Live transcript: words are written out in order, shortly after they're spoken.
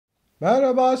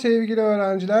Merhaba sevgili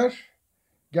öğrenciler.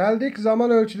 Geldik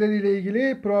zaman ölçüleri ile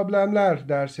ilgili problemler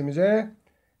dersimize.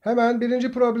 Hemen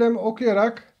birinci problemi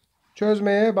okuyarak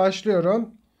çözmeye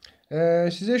başlıyorum.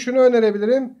 Size şunu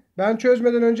önerebilirim. Ben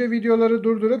çözmeden önce videoları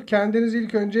durdurup kendiniz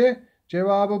ilk önce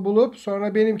cevabı bulup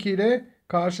sonra benimkiyle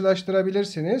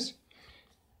karşılaştırabilirsiniz.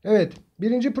 Evet,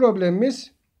 birinci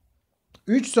problemimiz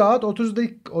 3 saat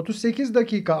 38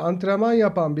 dakika antrenman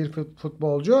yapan bir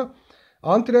futbolcu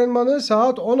antrenmanı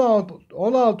saat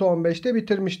 16.15'te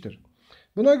bitirmiştir.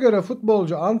 Buna göre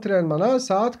futbolcu antrenmana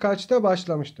saat kaçta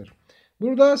başlamıştır?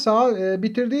 Burada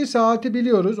bitirdiği saati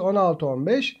biliyoruz,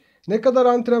 16.15. Ne kadar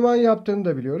antrenman yaptığını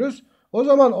da biliyoruz. O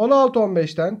zaman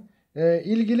 16.15'ten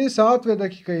ilgili saat ve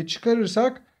dakikayı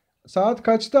çıkarırsak saat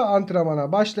kaçta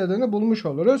antrenmana başladığını bulmuş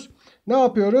oluruz. Ne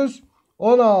yapıyoruz?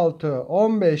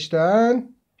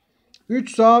 16.15'ten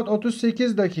 3 saat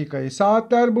 38 dakikayı,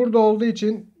 saatler burada olduğu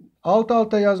için alt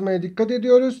alta yazmaya dikkat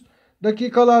ediyoruz.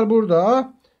 Dakikalar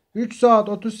burada. 3 saat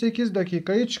 38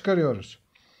 dakikayı çıkarıyoruz.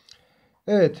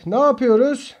 Evet, ne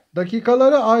yapıyoruz?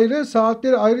 Dakikaları ayrı,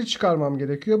 saatleri ayrı çıkarmam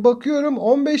gerekiyor. Bakıyorum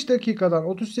 15 dakikadan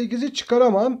 38'i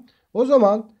çıkaramam. O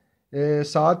zaman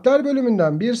saatler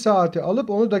bölümünden 1 saati alıp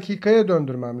onu dakikaya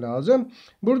döndürmem lazım.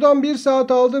 Buradan 1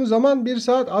 saat aldığım zaman 1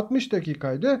 saat 60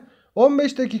 dakikaydı.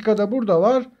 15 dakikada burada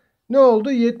var. Ne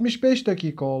oldu? 75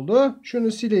 dakika oldu.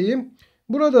 Şunu sileyim.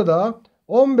 Burada da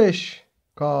 15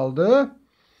 kaldı.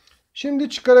 Şimdi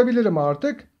çıkarabilirim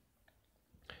artık.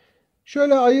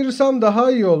 Şöyle ayırırsam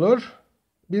daha iyi olur.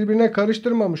 Birbirine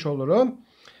karıştırmamış olurum.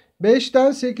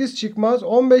 5'ten 8 çıkmaz.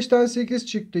 15'ten 8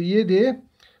 çıktı 7.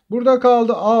 Burada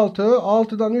kaldı 6.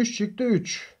 6'dan 3 çıktı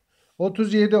 3.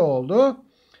 37 oldu.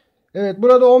 Evet,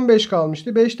 burada 15 kalmıştı.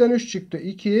 5'ten 3 çıktı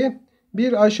 2.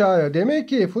 1 aşağıya. Demek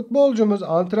ki futbolcumuz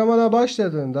antrenmana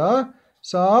başladığında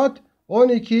saat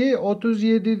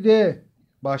 12.37'de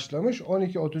başlamış.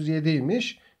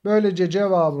 12.37'ymiş. Böylece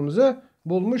cevabımızı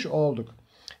bulmuş olduk.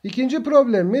 İkinci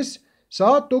problemimiz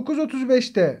saat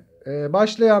 9.35'te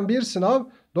başlayan bir sınav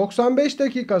 95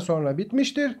 dakika sonra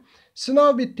bitmiştir.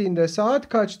 Sınav bittiğinde saat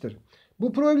kaçtır?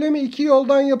 Bu problemi iki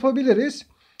yoldan yapabiliriz.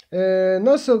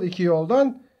 Nasıl iki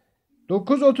yoldan?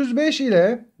 9.35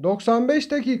 ile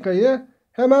 95 dakikayı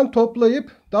hemen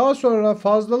toplayıp daha sonra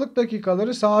fazlalık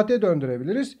dakikaları saate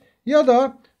döndürebiliriz. Ya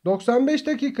da 95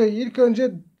 dakikayı ilk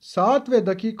önce saat ve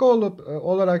dakika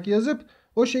olarak yazıp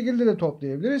o şekilde de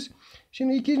toplayabiliriz.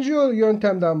 Şimdi ikinci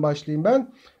yöntemden başlayayım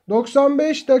ben.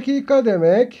 95 dakika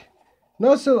demek,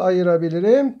 nasıl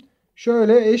ayırabilirim?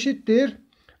 Şöyle eşittir.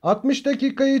 60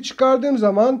 dakikayı çıkardığım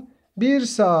zaman 1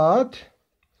 saat,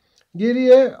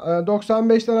 geriye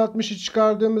 95'ten 60'ı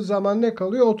çıkardığımız zaman ne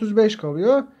kalıyor? 35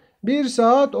 kalıyor. 1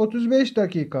 saat 35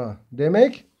 dakika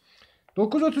demek.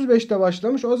 9.35'te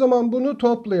başlamış. O zaman bunu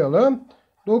toplayalım.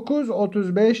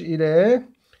 9.35 ile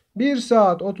 1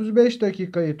 saat 35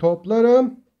 dakikayı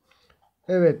toplarım.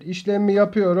 Evet, işlemi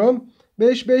yapıyorum.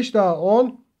 5 5 daha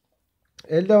 10.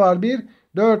 Elde var 1.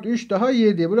 4 3 daha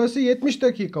 7. Burası 70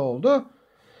 dakika oldu.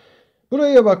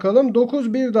 Buraya bakalım.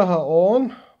 9 1 daha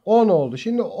 10. 10 oldu.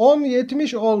 Şimdi 10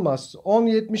 70 olmaz. 10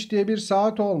 70 diye bir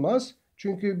saat olmaz.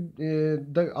 Çünkü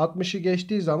 60'ı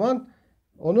geçtiği zaman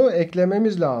onu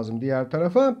eklememiz lazım diğer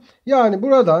tarafa. Yani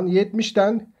buradan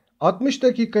 70'ten 60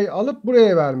 dakikayı alıp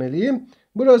buraya vermeliyim.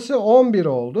 Burası 11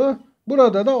 oldu.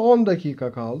 Burada da 10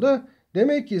 dakika kaldı.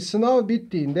 Demek ki sınav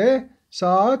bittiğinde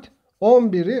saat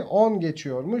 11'i 10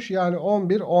 geçiyormuş. Yani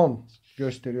 11:10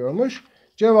 gösteriyormuş.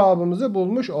 Cevabımızı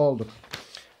bulmuş olduk.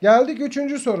 Geldik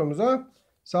 3. sorumuza.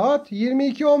 Saat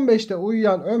 22:15'te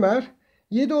uyuyan Ömer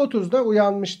 7:30'da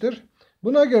uyanmıştır.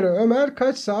 Buna göre Ömer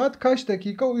kaç saat kaç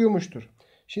dakika uyumuştur?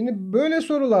 Şimdi böyle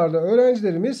sorularda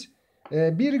öğrencilerimiz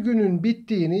bir günün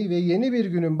bittiğini ve yeni bir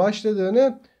günün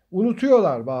başladığını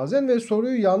unutuyorlar bazen ve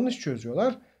soruyu yanlış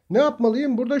çözüyorlar. Ne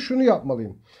yapmalıyım? Burada şunu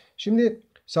yapmalıyım. Şimdi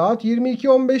saat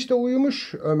 22:15'te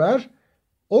uyumuş Ömer.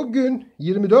 O gün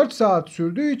 24 saat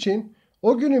sürdüğü için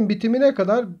o günün bitimine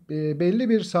kadar belli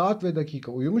bir saat ve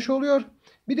dakika uyumuş oluyor.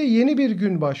 Bir de yeni bir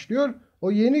gün başlıyor.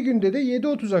 O yeni günde de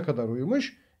 7:30'a kadar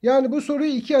uyumuş. Yani bu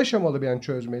soruyu iki aşamalı ben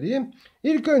çözmeliyim.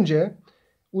 İlk önce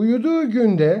uyuduğu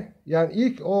günde, yani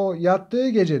ilk o yattığı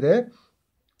gecede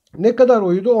ne kadar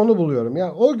uyudu onu buluyorum.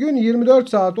 Yani o gün 24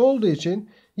 saat olduğu için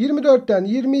 24'ten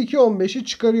 22:15'i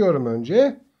çıkarıyorum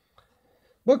önce.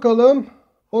 Bakalım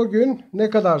o gün ne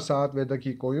kadar saat ve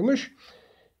dakika uyumuş.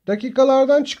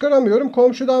 Dakikalardan çıkaramıyorum.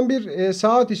 Komşudan bir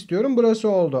saat istiyorum. Burası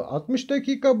oldu 60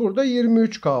 dakika. Burada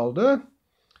 23 kaldı.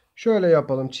 Şöyle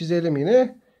yapalım, çizelim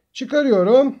yine.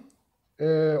 Çıkarıyorum.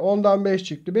 10'dan 5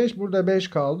 çıktı 5. Burada 5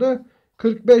 kaldı.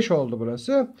 45 oldu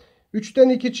burası. 3'ten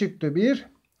 2 çıktı 1.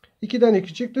 2'den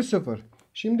 2 çıktı 0.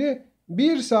 Şimdi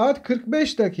 1 saat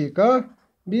 45 dakika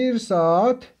 1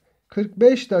 saat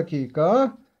 45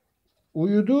 dakika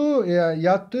uyuduğu, yani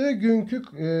yattığı günkü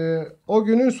o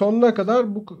günün sonuna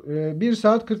kadar bu 1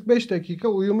 saat 45 dakika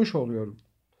uyumuş oluyorum.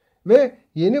 Ve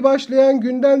yeni başlayan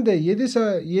günden de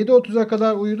 7.30'a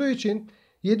kadar uyuduğu için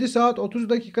 7 saat 30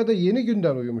 dakikada yeni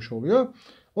günden uyumuş oluyor.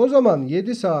 O zaman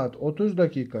 7 saat 30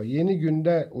 dakika yeni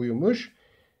günde uyumuş.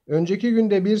 Önceki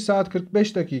günde 1 saat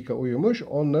 45 dakika uyumuş.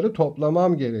 Onları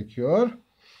toplamam gerekiyor.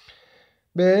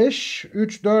 5,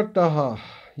 3, 4 daha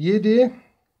 7,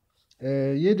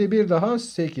 7 bir daha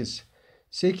 8.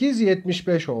 8,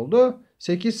 75 oldu.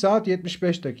 8 saat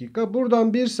 75 dakika.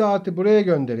 Buradan 1 saati buraya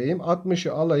göndereyim.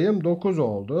 60'ı alayım. 9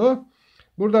 oldu.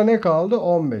 Burada ne kaldı?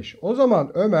 15. O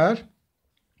zaman Ömer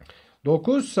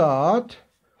 9 saat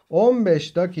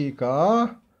 15 dakika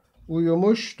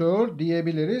uyumuştur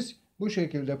diyebiliriz. Bu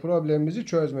şekilde problemimizi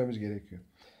çözmemiz gerekiyor.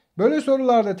 Böyle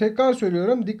sorularda tekrar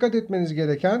söylüyorum. Dikkat etmeniz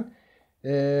gereken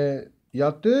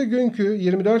yattığı günkü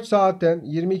 24 saatten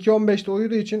 22.15'te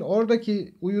uyuduğu için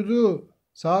oradaki uyuduğu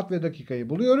saat ve dakikayı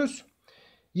buluyoruz.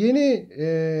 Yeni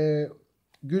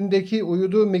gündeki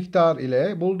uyuduğu miktar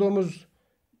ile bulduğumuz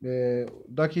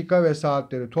dakika ve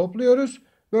saatleri topluyoruz.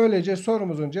 Böylece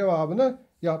sorumuzun cevabını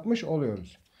yapmış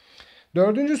oluyoruz.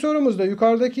 Dördüncü sorumuz da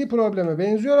yukarıdaki probleme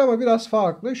benziyor ama biraz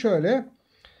farklı. Şöyle.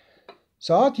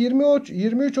 Saat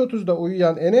 23.30'da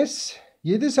uyuyan Enes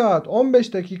 7 saat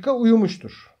 15 dakika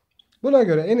uyumuştur. Buna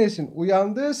göre Enes'in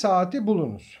uyandığı saati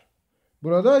bulunuz.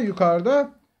 Burada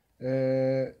yukarıda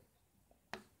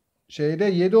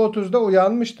 7.30'da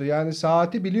uyanmıştı. Yani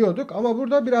saati biliyorduk ama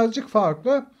burada birazcık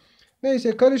farklı.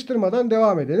 Neyse karıştırmadan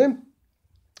devam edelim.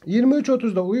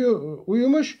 23.30'da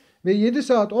uyumuş ve 7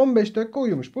 saat 15 dakika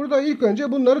uyumuş. Burada ilk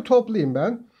önce bunları toplayayım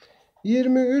ben.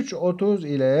 23.30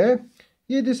 ile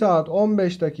 7 saat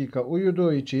 15 dakika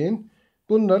uyuduğu için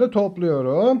bunları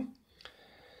topluyorum.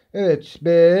 Evet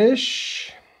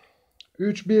 5,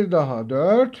 3 bir daha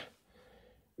 4,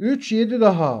 3 7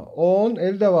 daha 10,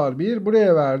 elde var 1,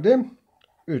 buraya verdim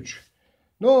 3.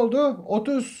 Ne oldu?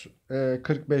 30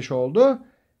 45 oldu.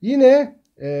 Yine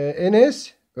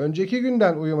Enes önceki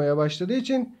günden uyumaya başladığı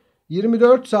için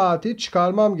 24 saati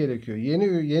çıkarmam gerekiyor.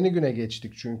 Yeni güne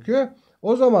geçtik çünkü.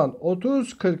 O zaman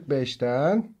 30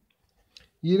 45'ten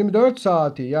 24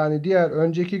 saati yani diğer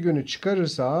önceki günü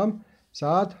çıkarırsam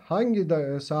saat hangi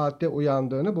saatte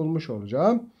uyandığını bulmuş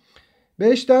olacağım.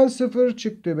 5'ten 0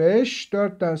 çıktı 5,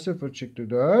 4'ten 0 çıktı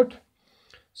 4.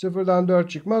 0'dan 4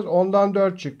 çıkmaz, 10'dan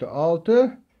 4 çıktı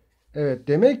 6. Evet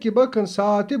demek ki bakın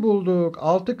saati bulduk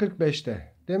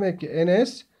 6.45'te. Demek ki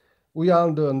Enes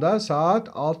uyandığında saat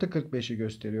 6.45'i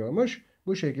gösteriyormuş.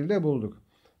 Bu şekilde bulduk.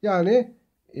 Yani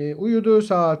uyuduğu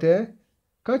saate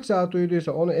kaç saat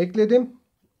uyuduysa onu ekledim.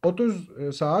 30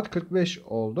 saat 45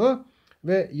 oldu.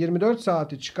 Ve 24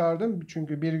 saati çıkardım.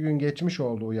 Çünkü bir gün geçmiş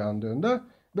oldu uyandığında.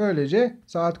 Böylece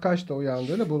saat kaçta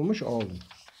uyandığını bulmuş oldum.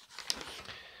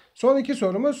 Son iki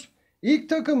sorumuz. İlk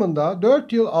takımında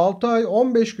 4 yıl 6 ay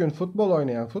 15 gün futbol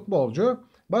oynayan futbolcu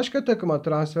başka takıma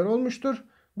transfer olmuştur.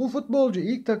 Bu futbolcu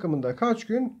ilk takımında kaç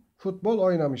gün futbol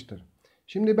oynamıştır?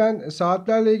 Şimdi ben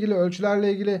saatlerle ilgili,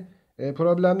 ölçülerle ilgili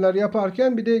problemler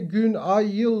yaparken bir de gün,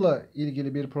 ay, yılla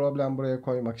ilgili bir problem buraya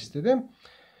koymak istedim.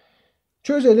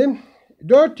 Çözelim.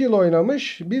 4 yıl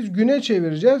oynamış. Biz güne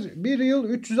çevireceğiz. 1 yıl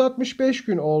 365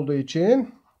 gün olduğu için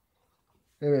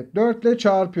evet 4 ile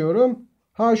çarpıyorum.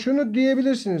 Ha şunu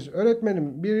diyebilirsiniz.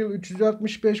 Öğretmenim 1 yıl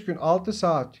 365 gün 6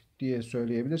 saat diye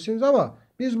söyleyebilirsiniz ama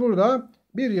biz burada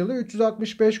 1 yılı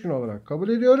 365 gün olarak kabul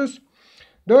ediyoruz.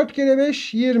 4 kere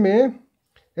 5 20.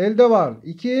 Elde var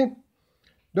 2.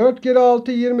 4 kere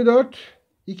 6 24.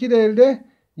 2 de elde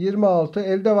 26.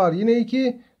 Elde var yine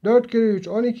 2. 4 kere 3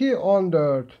 12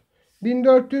 14.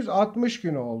 1460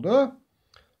 gün oldu.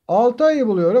 6 ayı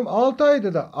buluyorum. 6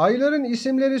 ayda da ayların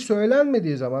isimleri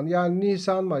söylenmediği zaman yani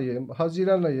Nisan ayı,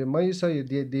 Haziran ayı, Mayıs ayı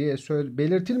diye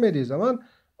belirtilmediği zaman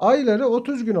ayları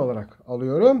 30 gün olarak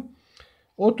alıyorum.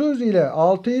 30 ile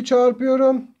 6'yı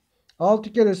çarpıyorum.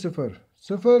 6 kere 0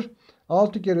 0.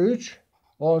 6 kere 3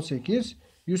 18.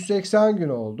 180 gün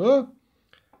oldu.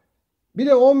 Bir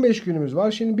de 15 günümüz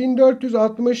var. Şimdi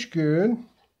 1460 gün,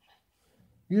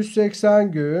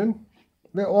 180 gün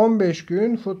ve 15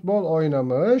 gün futbol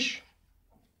oynamış.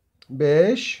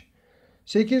 5,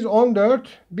 8,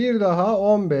 14, bir daha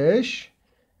 15.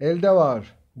 Elde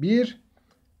var 1.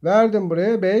 Verdim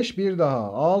buraya 5, bir daha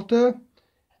 6.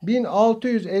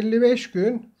 1655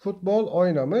 gün futbol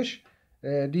oynamış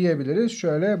diyebiliriz.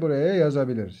 Şöyle buraya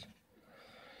yazabiliriz.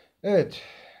 Evet.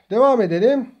 Devam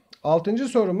edelim. 6.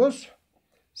 sorumuz.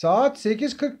 Saat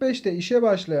 8.45'te işe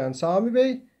başlayan Sami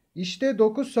Bey işte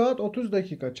 9 saat 30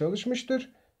 dakika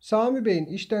çalışmıştır. Sami Bey'in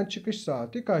işten çıkış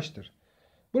saati kaçtır?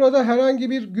 Burada herhangi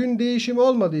bir gün değişimi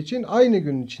olmadığı için, aynı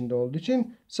gün içinde olduğu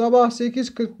için sabah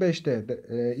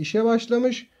 8.45'te işe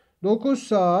başlamış. 9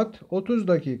 saat 30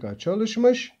 dakika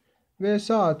çalışmış ve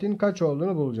saatin kaç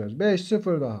olduğunu bulacağız. 5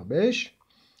 0 daha 5,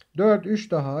 4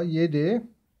 3 daha 7,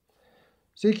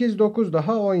 8 9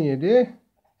 daha 17,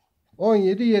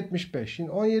 17.75.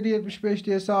 Şimdi 17.75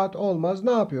 diye saat olmaz.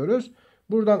 Ne yapıyoruz?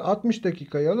 Buradan 60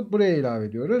 dakikayı alıp buraya ilave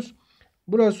ediyoruz.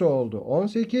 Burası oldu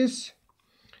 18.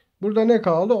 Burada ne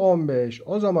kaldı? 15.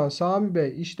 O zaman Sami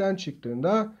Bey işten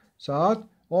çıktığında saat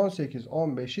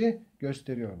 18.15'i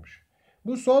gösteriyormuş.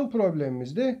 Bu son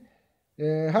problemimizdi.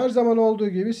 Her zaman olduğu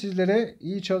gibi sizlere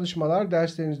iyi çalışmalar,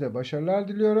 derslerinizde başarılar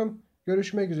diliyorum.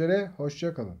 Görüşmek üzere,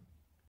 hoşça kalın.